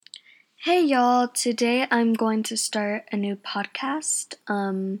Hey y'all, today I'm going to start a new podcast.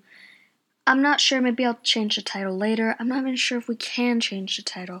 I'm not sure, maybe I'll change the title later. I'm not even sure if we can change the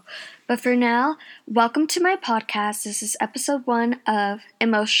title. But for now, welcome to my podcast. This is episode 1 of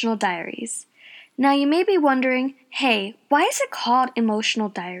Emotional Diaries. Now you may be wondering, hey, why is it called Emotional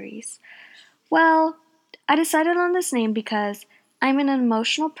Diaries? Well, I decided on this name because I'm an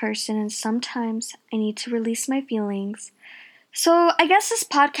emotional person and sometimes I need to release my feelings. So I guess this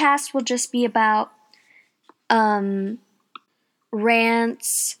podcast will just be about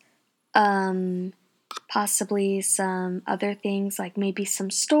rants, possibly some other things like maybe some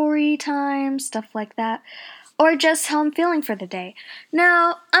story time, stuff like that, or just how I'm feeling for the day.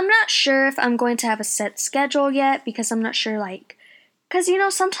 Now, I'm not sure if I'm going to have a set schedule yet because I'm not sure because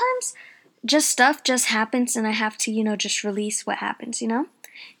sometimes just stuff just happens and I have to just release what happens.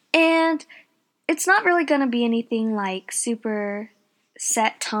 And it's not really going to be anything like super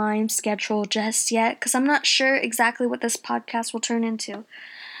set time schedule just yet because I'm not sure exactly what this podcast will turn into.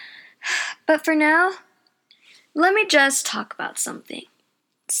 But for now, let me just talk about something.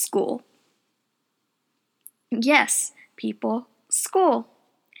 School. Yes, people, school.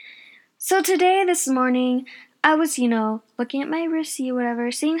 So today, this morning, I was, looking at my receipt, whatever,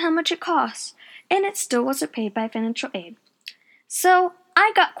 seeing how much it costs, and it still wasn't paid by financial aid. So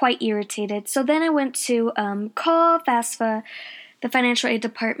I got quite irritated. So then I went to call FAFSA, the financial aid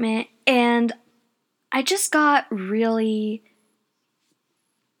department, and I just got really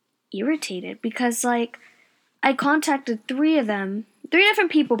irritated because I contacted 3 of them, 3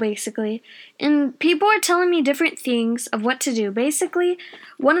 different people basically, and people are telling me different things of what to do. Basically,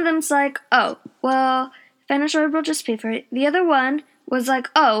 one of them's like, oh, well, financial aid will just pay for it. The other one was like,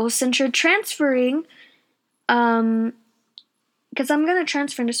 oh, since you're transferring, because I'm going to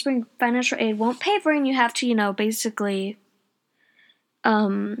transfer into spring, financial aid won't pay for it, and you have to, basically,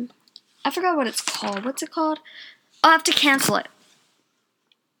 I forgot what it's called. What's it called? I'll have to cancel it.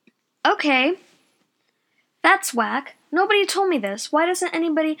 Okay. That's whack. Nobody told me this. Why doesn't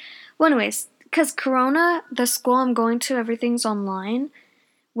anybody... Well, anyways, because Corona, the school I'm going to, everything's online,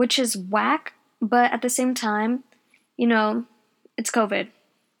 which is whack, but at the same time, it's COVID.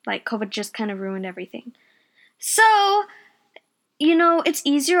 COVID just kind of ruined everything. So, it's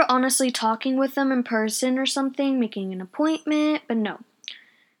easier, honestly, talking with them in person or something, making an appointment, but no.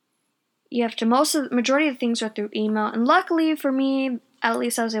 You have to, majority of things are through email, and luckily for me, at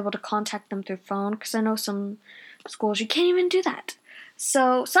least I was able to contact them through phone, because I know some schools you can't even do that.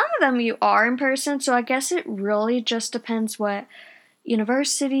 So some of them you are in person, so I guess it really just depends what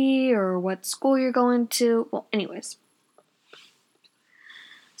university or what school you're going to. Well, anyways.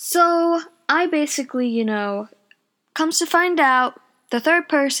 So I basically, comes to find out, the third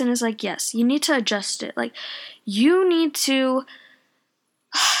person is like, yes, you need to adjust it. You need to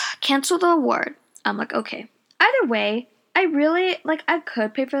cancel the award. I'm like, okay. Either way, I really, I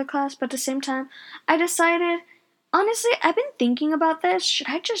could pay for the class, but at the same time, I decided, honestly, I've been thinking about this. Should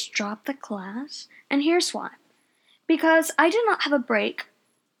I just drop the class? And here's why. Because I did not have a break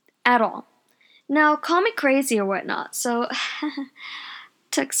at all. Now, call me crazy or whatnot. So,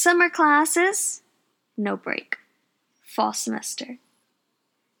 took summer classes, no break. Fall semester.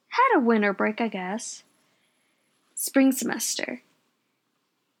 Had a winter break, I guess. Spring semester.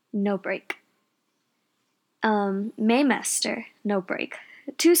 No break. Maymester, no break.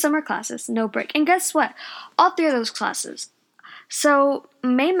 2 summer classes, no break. And guess what? All 3 of those classes. So,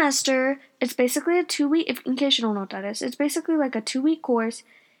 Maymester, it's basically a 2-week, in case you don't know what that is, it's basically like a 2-week course,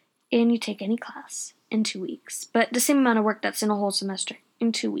 and you take any class in 2 weeks. But the same amount of work that's in a whole semester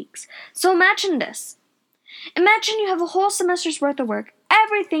in 2 weeks. So imagine this. Imagine you have a whole semester's worth of work.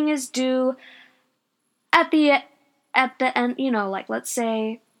 Everything is due at the end, let's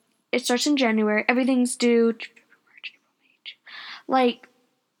say it starts in January. Everything's due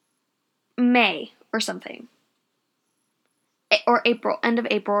May or something. Or April, end of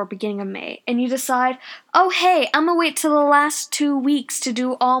April or beginning of May. And you decide, oh hey, I'm gonna wait till the last 2 weeks to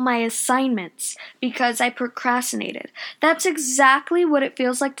do all my assignments because I procrastinated. That's exactly what it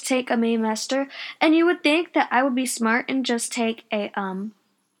feels like to take a Maymester. And you would think that I would be smart and just take a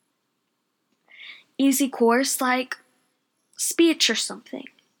easy course like speech or something.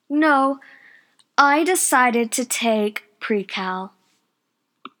 No, I decided to take pre-cal.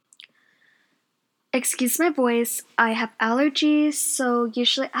 Excuse my voice, I have allergies, so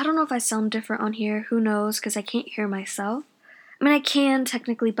usually, I don't know if I sound different on here, who knows, because I can't hear myself. I mean, I can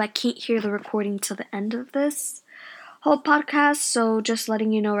technically, but I can't hear the recording till the end of this whole podcast, so just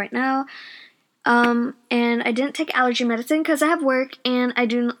letting you know right now. And I didn't take allergy medicine because I have work, and I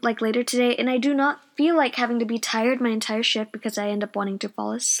do, later today, and I do not feel like having to be tired my entire shift because I end up wanting to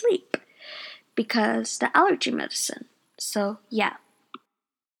fall asleep. because the allergy medicine. So, yeah.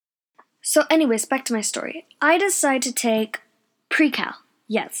 So, anyways, back to my story. I decided to take pre-cal.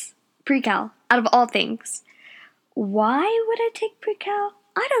 Yes, pre-cal, out of all things. Why would I take pre-cal?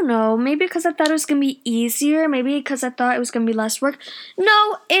 I don't know. Maybe because I thought it was going to be easier. Maybe because I thought it was going to be less work.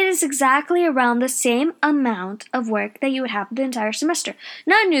 No, it is exactly around the same amount of work that you would have the entire semester.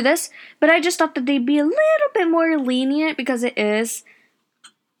 Now, I knew this, but I just thought that they'd be a little bit more lenient because it is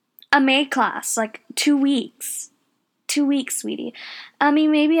a May class, like 2 weeks. 2 weeks, sweetie. I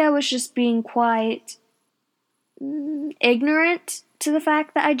mean, maybe I was just being quite ignorant to the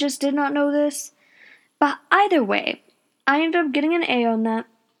fact that I just did not know this. But either way, I ended up getting an A on that.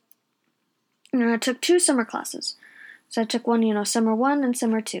 And I took 2 summer classes. So I took one, summer 1 and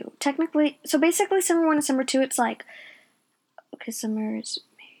summer 2. Technically, so basically summer 1 and summer 2, it's like, okay, summer is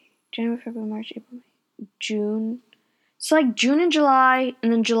May, January, February, March, April, May, June. So like June and July,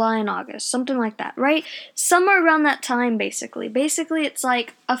 and then July and August, something like that, right? Somewhere around that time, basically. Basically, it's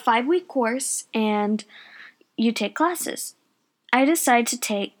like a 5-week course, and you take classes. I decided to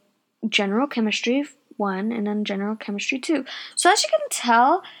take General Chemistry 1 and then General Chemistry 2. So as you can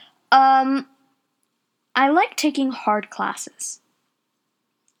tell, I like taking hard classes.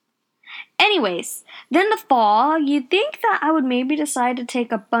 Anyways, then the fall, you'd think that I would maybe decide to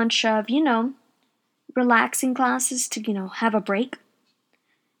take a bunch of, relaxing classes to, have a break.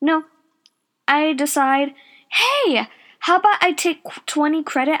 No. I decide, hey, how about I take 20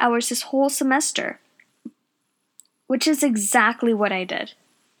 credit hours this whole semester? Which is exactly what I did.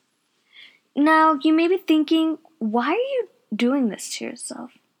 Now, you may be thinking, why are you doing this to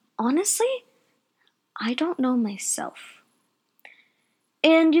yourself? Honestly, I don't know myself.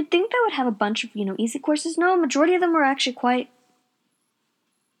 And you'd think that I would have a bunch of, easy courses. No, majority of them were actually quite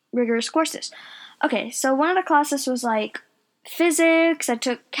rigorous courses. Okay, so one of the classes was like physics, I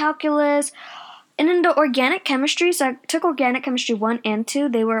took calculus, and then the organic chemistry, so I took organic chemistry 1 and 2.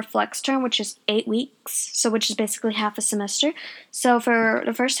 They were a flex term, which is 8 weeks, so which is basically half a semester. So for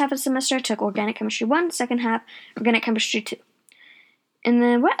the first half of the semester, I took organic chemistry 1, second half, organic chemistry 2. And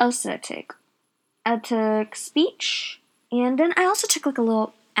then what else did I take? I took speech, and then I also took like a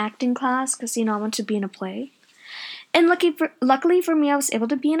little acting class, because, I wanted to be in a play. And luckily for me, I was able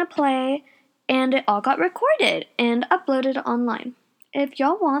to be in a play, and it all got recorded and uploaded online. If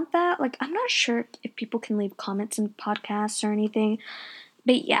y'all want that, I'm not sure if people can leave comments in podcasts or anything,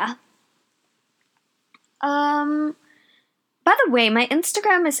 but yeah. By the way, my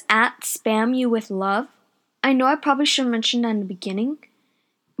Instagram is @spammyouwithlove. I know I probably should have mentioned that in the beginning,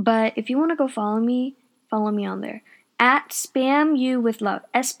 but if you want to go follow me on there. @spammyouwithlove.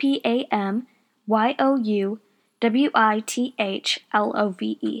 SPAMYOUWITHLOVE.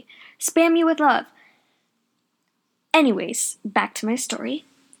 Spam you with love. Anyways, back to my story.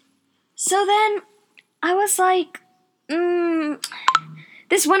 So then, I was like,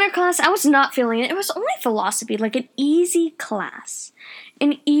 this winter class, I was not feeling it. It was only philosophy, like an easy class.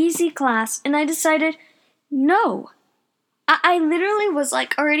 And I decided, no. I literally was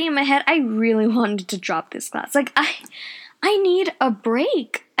like, already in my head, I really wanted to drop this class. I need a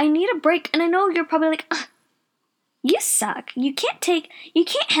break. And I know you're probably like, you suck. You can't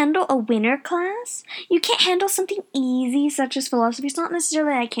handle a winter class. You can't handle something easy such as philosophy. It's not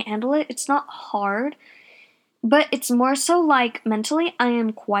necessarily that I can't handle it. It's not hard. But it's more so like mentally I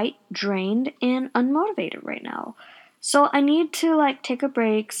am quite drained and unmotivated right now. So I need to take a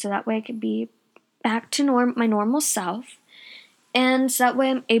break so that way I can be back to my normal self. And so that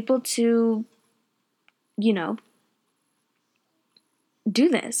way I'm able to, do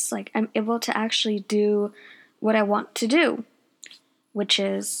this. I'm able to actually do what I want to do, which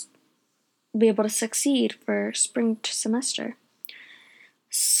is be able to succeed for spring semester.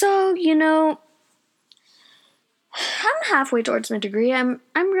 So, I'm halfway towards my degree. I'm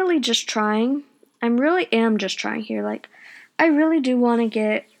really just trying. I really am just trying here. I really do want to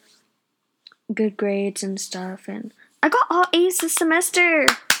get good grades and stuff, and I got all A's this semester.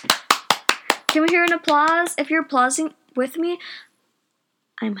 Can we hear an applause? If you're applauding with me,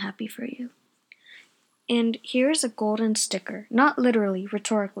 I'm happy for you. And here's a golden sticker. Not literally,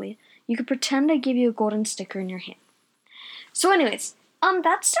 rhetorically. You could pretend I give you a golden sticker in your hand. So anyways,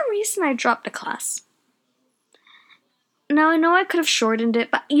 that's the reason I dropped the class. Now, I know I could have shortened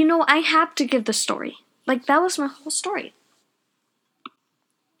it, but, I have to give the story. That was my whole story.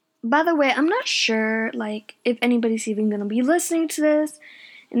 By the way, I'm not sure, if anybody's even going to be listening to this.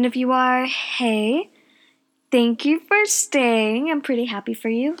 And if you are, hey, thank you for staying. I'm pretty happy for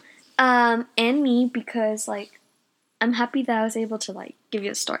you. And me, because, I'm happy that I was able to, give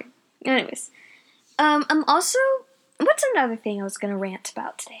you a story. Anyways, I'm also, what's another thing I was going to rant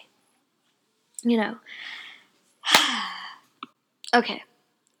about today? you know. Okay,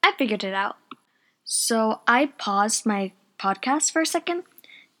 I figured it out. So I paused my podcast for a second,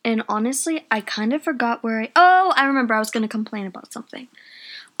 and honestly, I kind of forgot I remember I was going to complain about something.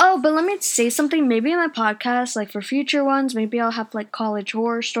 Oh, but let me say something. Maybe in my podcast, like for future ones, maybe I'll have like college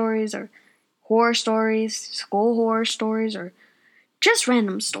horror stories or horror stories, school horror stories, or just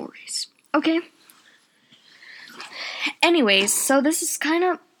random stories. Okay? Anyways, so this is kind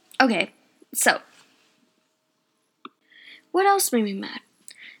of. Okay, so. What else made me mad?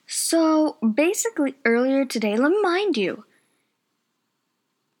 So basically, earlier today, let me mind you.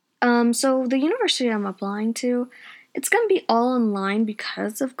 So the university I'm applying to, it's gonna be all online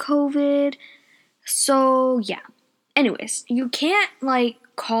because of COVID. So yeah. Anyways, you can't like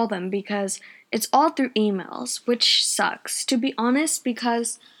call them because it's all through emails, which sucks. To be honest,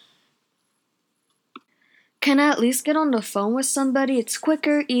 because can I at least get on the phone with somebody? It's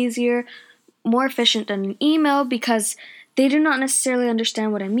quicker, easier, more efficient than an email because they do not necessarily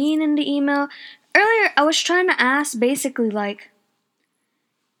understand what I mean in the email. Earlier, I was trying to ask basically like,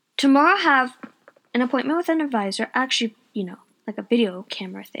 tomorrow I have an appointment with an advisor, actually, like a video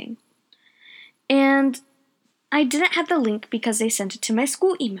camera thing. And I didn't have the link because they sent it to my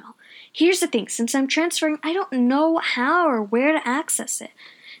school email. Here's the thing, since I'm transferring, I don't know how or where to access it.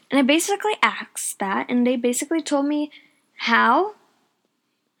 And I basically asked that, and they basically told me how.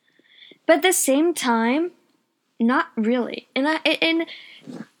 But at the same time, not really. And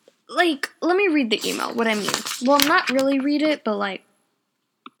let me read the email, what I mean. Well, not really read it, but like,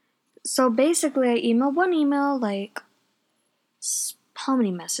 so basically I emailed one email, like, how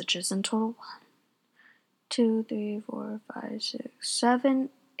many messages in total? 1, 2, 3, 4, 5, 6, 7,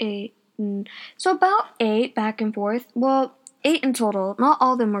 8. So about 8 back and forth. Well, 8 in total. Not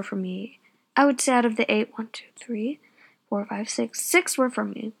all of them were from me. I would say out of the 8, 1, 2, 3, 4, 5, 6. 6 were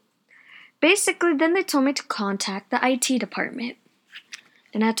from me. Basically, then they told me to contact the IT department.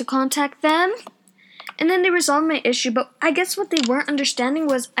 Then I had to contact them. And then they resolved my issue. But I guess what they weren't understanding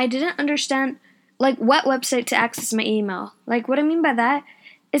was I didn't understand, like, what website to access my email. Like, what I mean by that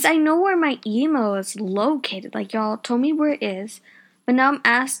is I know where my email is located. Like, y'all told me where it is. But now I'm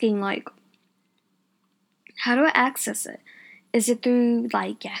asking, like, how do I access it? Is it through,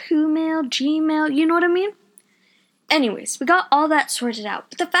 like, Yahoo Mail, Gmail? You know what I mean? Anyways, we got all that sorted out.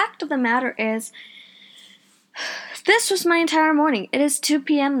 But the fact of the matter is, this was my entire morning. It is 2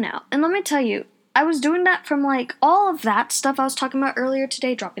 p.m. now. And let me tell you, I was doing that from, like, all of that stuff I was talking about earlier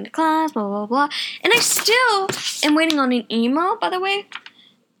today, dropping to class, blah, blah, blah. And I still am waiting on an email, by the way,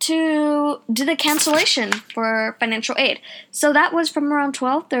 to do the cancellation for financial aid. So that was from around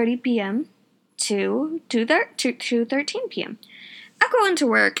 12:30 p.m. to 2:13 p.m. I go into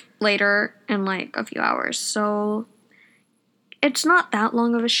work later in, like, a few hours, so it's not that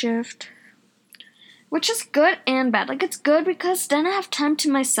long of a shift, which is good and bad. Like, it's good because then I have time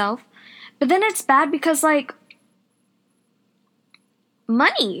to myself, but then it's bad because, like,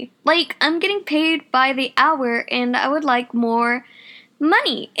 money. Like, I'm getting paid by the hour, and I would like more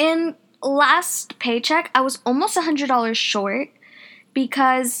money. In last paycheck, I was almost $100 short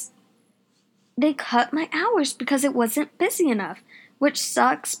because they cut my hours because it wasn't busy enough, which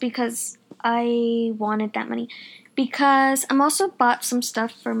sucks because I wanted that money. Because I'm also bought some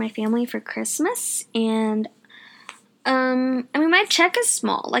stuff for my family for Christmas, and my check is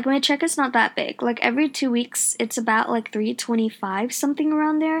small. Like, my check is not that big. Like, every 2 weeks, it's about, like, $325, something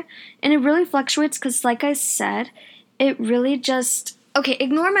around there. And it really fluctuates because, like I said, it really just... Okay,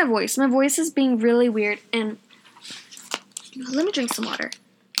 ignore my voice. My voice is being really weird, and... Let me drink some water.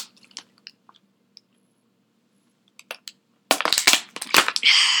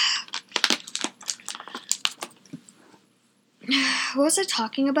 What was I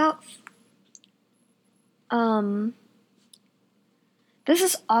talking about? This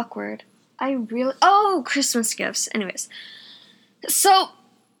is awkward. Christmas gifts. Anyways. So,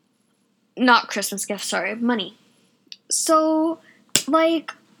 not Christmas gifts, sorry, money. So,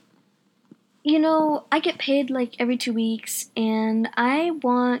 like, I get paid, like, every 2 weeks, and I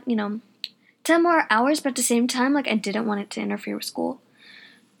want, 10 more hours, but at the same time, like, I didn't want it to interfere with school.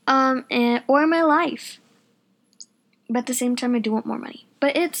 Or my life. But at the same time, I do want more money.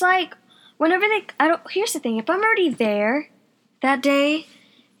 But it's like, here's the thing, if I'm already there that day,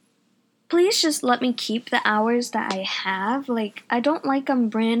 please just let me keep the hours that I have. Like, I don't like I'm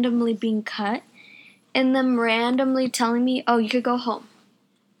randomly being cut and them randomly telling me, oh, you could go home.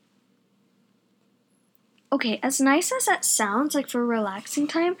 Okay, as nice as that sounds, like for relaxing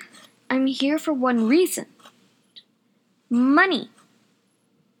time, I'm here for one reason. Money.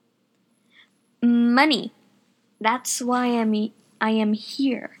 Money. That's why I am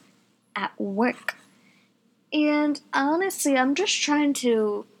here. at work. And honestly, I'm just trying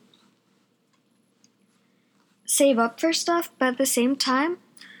to save up for stuff, but at the same time,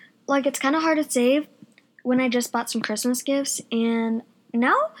 like, it's kind of hard to save when I just bought some Christmas gifts, and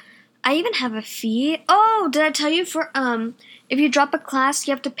now I even have a fee. Oh, did I tell you if you drop a class,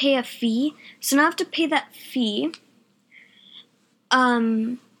 you have to pay a fee. So now I have to pay that fee.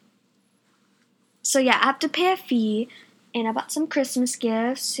 So yeah, I have to pay a fee, and I bought some Christmas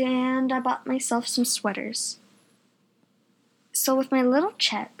gifts, and I bought myself some sweaters. So with my little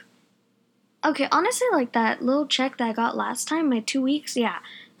check, okay, honestly, like that little check that I got last time, my 2 weeks, yeah,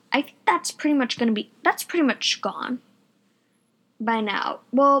 I think that's pretty much gone by now.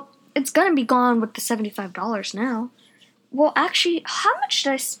 Well, it's gonna be gone with the $75 now. Well, actually, how much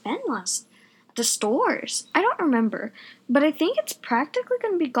did I spend last at the stores? I don't remember, but I think it's practically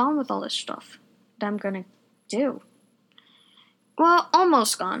gonna be gone with all this stuff that I'm gonna do. Well,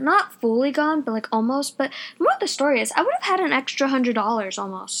 almost gone. Not fully gone, but like almost. But what the story is, I would have had an extra $100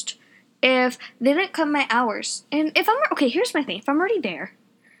 almost if they didn't cut my hours. And if okay, here's my thing. If I'm already there,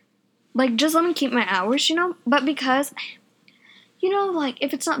 like, just let me keep my hours, But because, like,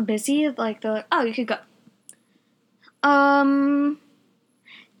 if it's not busy, like, they're like, oh, you could go.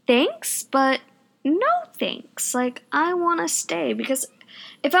 Thanks, but no thanks. Like, I want to stay because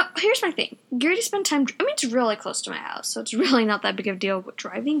here's my thing. You already spent time, it's really close to my house, so it's really not that big of a deal with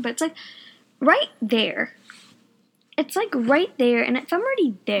driving, but it's like right there. It's like right there, and if I'm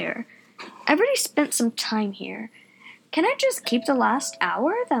already there, I've already spent some time here. Can I just keep the last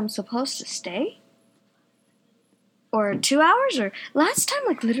hour that I'm supposed to stay? Or 2 hours? Or last time,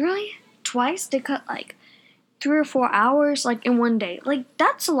 like, literally twice, they cut, like, 3 or 4 hours, like, in one day. Like,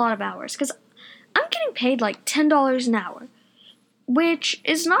 that's a lot of hours, because I'm getting paid, like, $10 an hour, which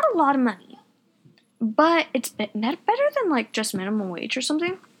is not a lot of money. But it's better than, like, just minimum wage or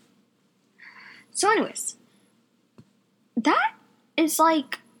something. So anyways, that is,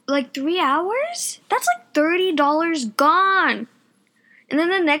 like 3 hours? That's like $30 gone. And then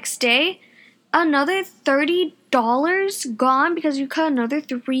the next day, another $30 gone because you cut another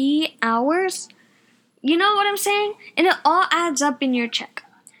 3 hours. You know what I'm saying? And it all adds up in your check.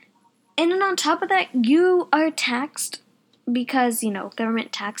 And then on top of that, you are taxed because,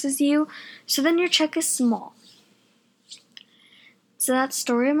 government taxes you. So then your check is small. So that's the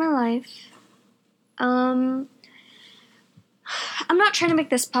story of my life. I'm not trying to make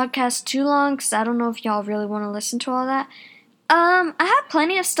this podcast too long because I don't know if y'all really want to listen to all that. I have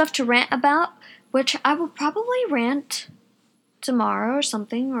plenty of stuff to rant about, which I will probably rant tomorrow or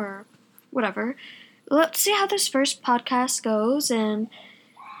something or whatever. Let's see how this first podcast goes, and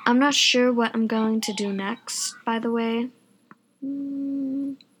I'm not sure what I'm going to do next, by the way.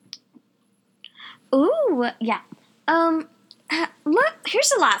 Ooh, yeah. Look, here's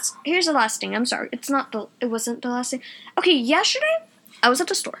the last thing. I'm sorry. It wasn't the last thing. Okay, yesterday I was at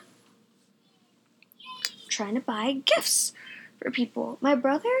the store trying to buy gifts for people. My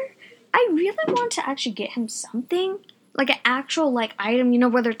brother, I really want to actually get him something, like an actual item,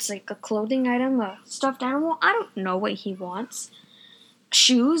 whether it's like a clothing item, a stuffed animal. I don't know what he wants.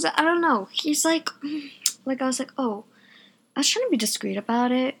 Shoes, I don't know. He's I was like, oh, I was trying to be discreet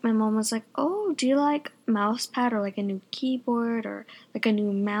about it. My mom was like, oh, do you like mouse pad or like a new keyboard or like a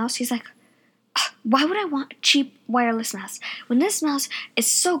new mouse? He's like, why would I want a cheap wireless mouse when this mouse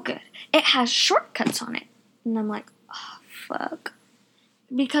is so good? It has shortcuts on it. And I'm like, oh, fuck.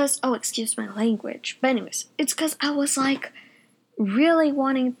 Because, excuse my language. But anyways, it's because I was like really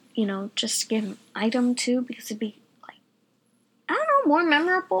wanting, just to give an item too because it'd be I don't know, more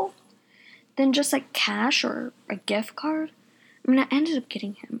memorable than just like cash or a gift card. I ended up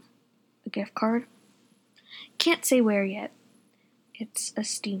getting him a gift card. Can't say where yet. It's a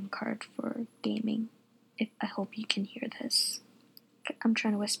Steam card for gaming. I hope you can hear this. I'm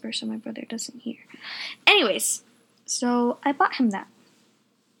trying to whisper so my brother doesn't hear. Anyways, so I bought him that.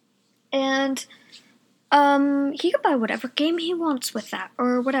 And he could buy whatever game he wants with that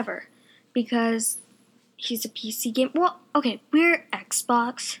or whatever. Because he's a PC game. Well, okay, we're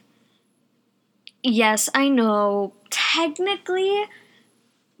Xbox. Yes, I know. Technically,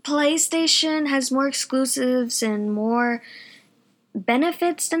 PlayStation has more exclusives and more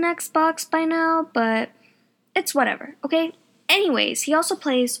benefits than Xbox by now, but it's whatever, okay? Anyways, he also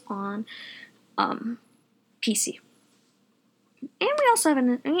plays on PC. And we also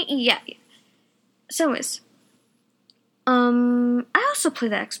have yeah. So anyways, I also play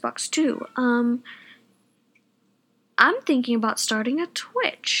the Xbox too. I'm thinking about starting a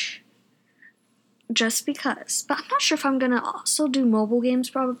Twitch. Just because. But I'm not sure if I'm going to also do mobile games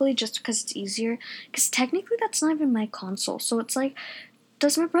probably just because it's easier. Because technically that's not even my console. So it's like,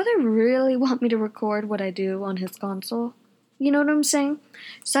 does my brother really want me to record what I do on his console? You know what I'm saying?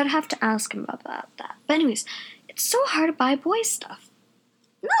 So I'd have to ask him about that. But anyways, it's so hard to buy boy stuff.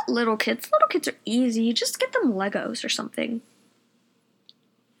 Not little kids. Little kids are easy. Just get them Legos or something.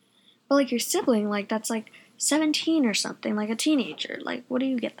 But like your sibling, like that's like 17 or something, like a teenager. Like, what do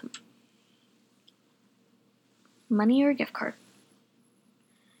you get them? Money or a gift card?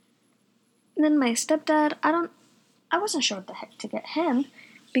 And then my stepdad, I wasn't sure what the heck to get him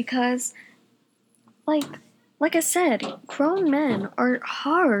because, like I said, grown men are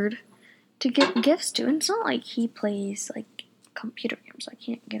hard to get gifts to. And it's not like he plays like computer games, so I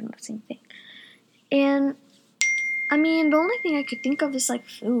can't get him the same thing. And I mean, the only thing I could think of is like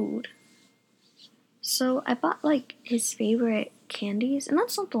food. So I bought like his favorite candies, and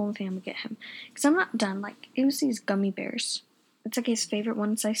that's not the only thing I'm gonna get him because I'm not done. Like it was these gummy bears. It's like his favorite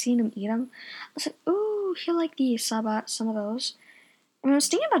ones. I seen him eat them. I was like, ooh, he'll like these. So I bought some of those. And I was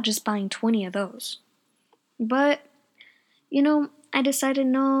thinking about just buying 20 of those. But, I decided,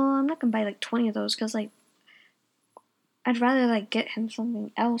 no, I'm not going to buy like 20 of those because, like, I'd rather, like, get him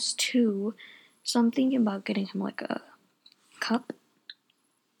something else too. So I'm thinking about getting him, like, a cup.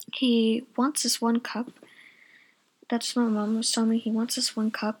 He wants this one cup. That's what my mom was telling me. He wants this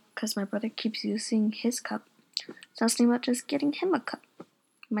one cup because my brother keeps using his cup. So I was thinking about just getting him a cup.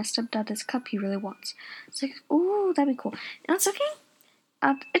 My stepdad, this cup he really wants. It's like, ooh, that'd be cool. And it's okay.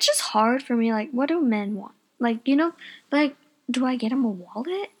 It's just hard for me. Like, what do men want? Like, like, do I get him a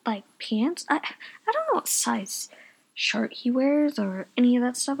wallet? Like, pants? I don't know what size shirt he wears or any of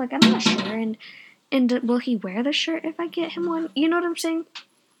that stuff. Like, I'm not sure. And will he wear the shirt if I get him one? You know what I'm saying?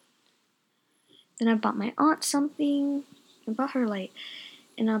 Then I bought my aunt something. I bought her, like,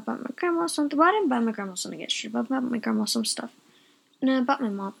 and I bought my grandma something. Well, I didn't buy my grandma something yesterday, but I bought my grandma some stuff. And I bought my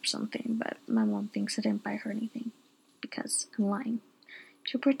mom something, but my mom thinks I didn't buy her anything because I'm lying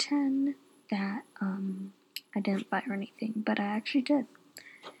to pretend that I didn't buy her anything, but I actually did.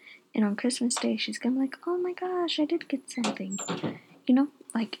 And on Christmas Day, she's gonna be like, oh my gosh, I did get something.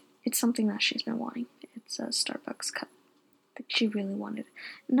 Like, it's something that she's been wanting. It's a Starbucks cup that she really wanted.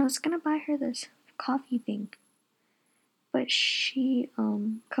 And I was gonna buy her this coffee thing. But she,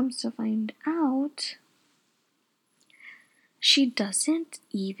 comes to find out, she doesn't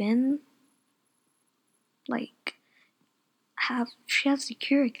even, like, she has the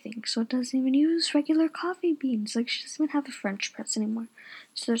Keurig thing, so it doesn't even use regular coffee beans. Like, she doesn't even have a French press anymore,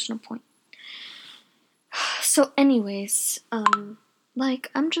 so there's no point. So anyways, I'm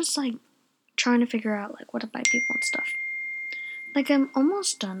just, like, trying to figure out, like, what to buy people and stuff. Like, I'm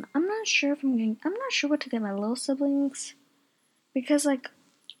almost done. I'm not sure what to get my little siblings, because, like,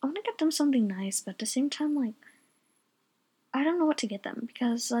 I want to get them something nice, but at the same time, like, I don't know what to get them,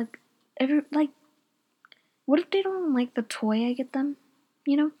 because, like, what if they don't like the toy I get them?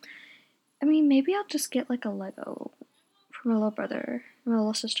 I mean, maybe I'll just get, like, a Lego for my little brother, my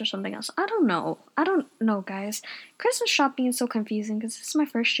little sister, something else. I don't know, guys. Christmas shopping is so confusing, because this is my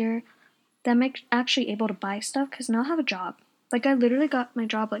first year that I'm actually able to buy stuff, because now I have a job. Like, I literally got my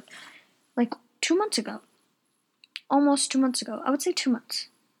job, like 2 months ago. Almost 2 months ago. I would say 2 months.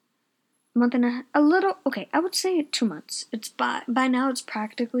 A month and a half. I would say 2 months. It's by now it's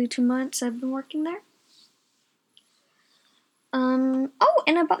practically 2 months I've been working there. And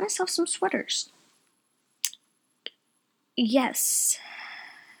I bought myself some sweaters. Yes.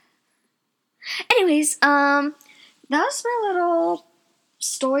 Anyways, that was my little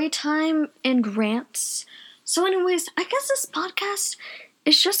story time and rants. So anyways, I guess this podcast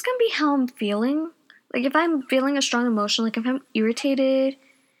is just gonna be how I'm feeling. Like, if I'm feeling a strong emotion, like if I'm irritated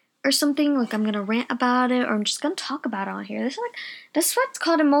or something, like I'm gonna rant about it, or I'm just gonna talk about it on here. This is what's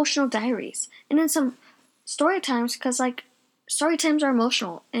called emotional diaries. And then some story times, because like story times are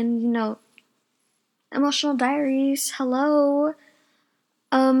emotional, and emotional diaries. Hello.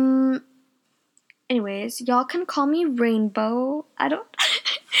 Anyways, y'all can call me Rainbow.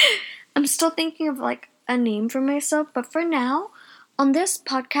 I'm still thinking of like a name for myself, but for now, on this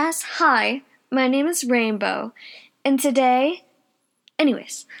podcast, hi, my name is Rainbow, and today,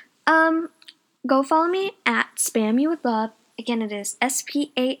 anyways, go follow me at Spam You With Love. Again, it is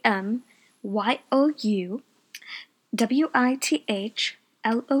SPAMYOUWITHLOVE.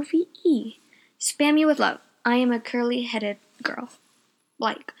 Spam You With Love. I am a curly-headed girl.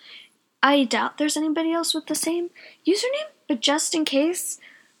 Like, I doubt there's anybody else with the same username, but just in case,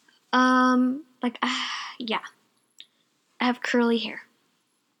 yeah. I have curly hair.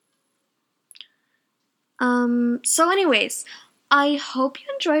 So anyways, I hope you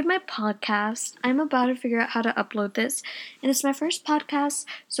enjoyed my podcast. I'm about to figure out how to upload this, and it's my first podcast,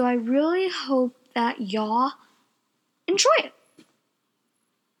 so I really hope that y'all enjoy it.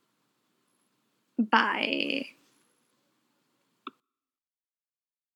 Bye.